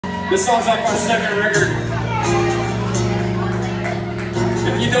This song's off our second record.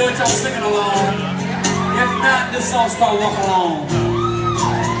 If you know it, y'all singing along. If not, this song's called Walk Along.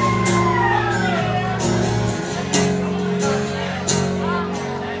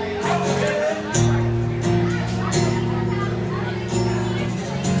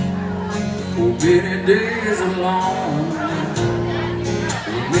 For many days alone,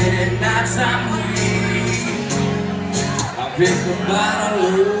 for many nights I'm weak, I pick a bottle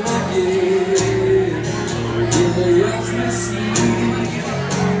of yeah, everybody else will see,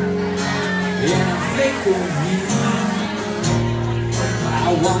 and I think of you. I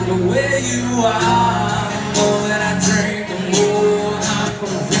wonder where you are. The more that I drink, the more I'm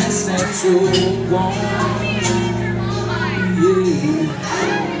convinced that you're gone. Yeah,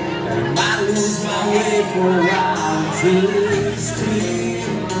 I might lose my way for a while until it's clear.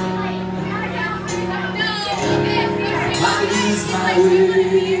 I lose my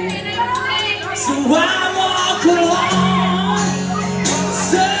way, so I walk along,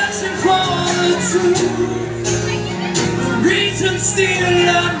 searching for the truth, the reason still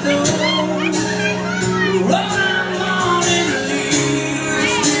unknown. The road I'm on, it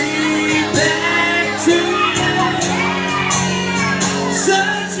leads me back to you.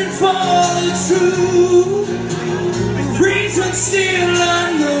 Searching for the truth, the reason still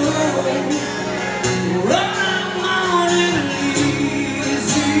unknown. The road I'm on, it leads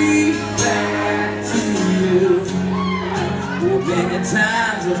me back to you. Well, many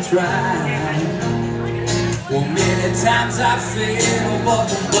times I've tried, well, many times I fail, but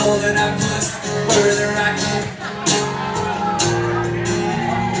the more that I push, further I can.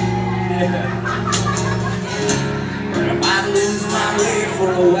 Yeah. And I might lose my way for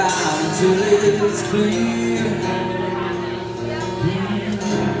a while until it's clear.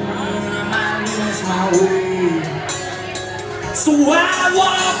 And I might lose my way, so I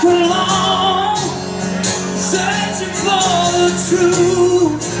walk along, searching for the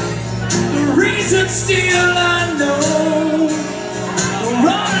truth, the reason still unknown. The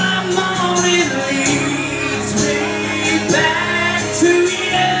road I'm on, it leads me back to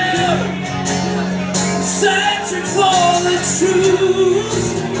you. Searching for the truth,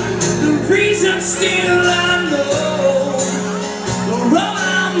 the reason still unknown. The road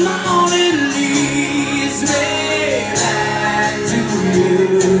I'm on, it leads me back to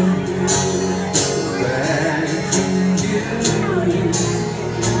you. Back to you.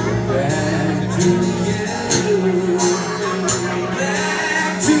 Back to you. Back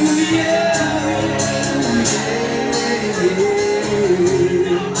to you. Back to you.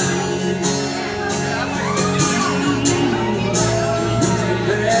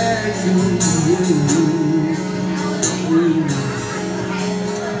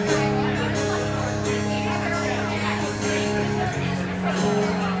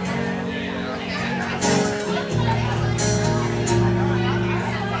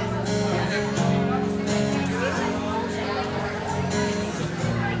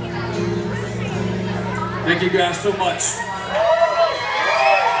 Thank you guys so much.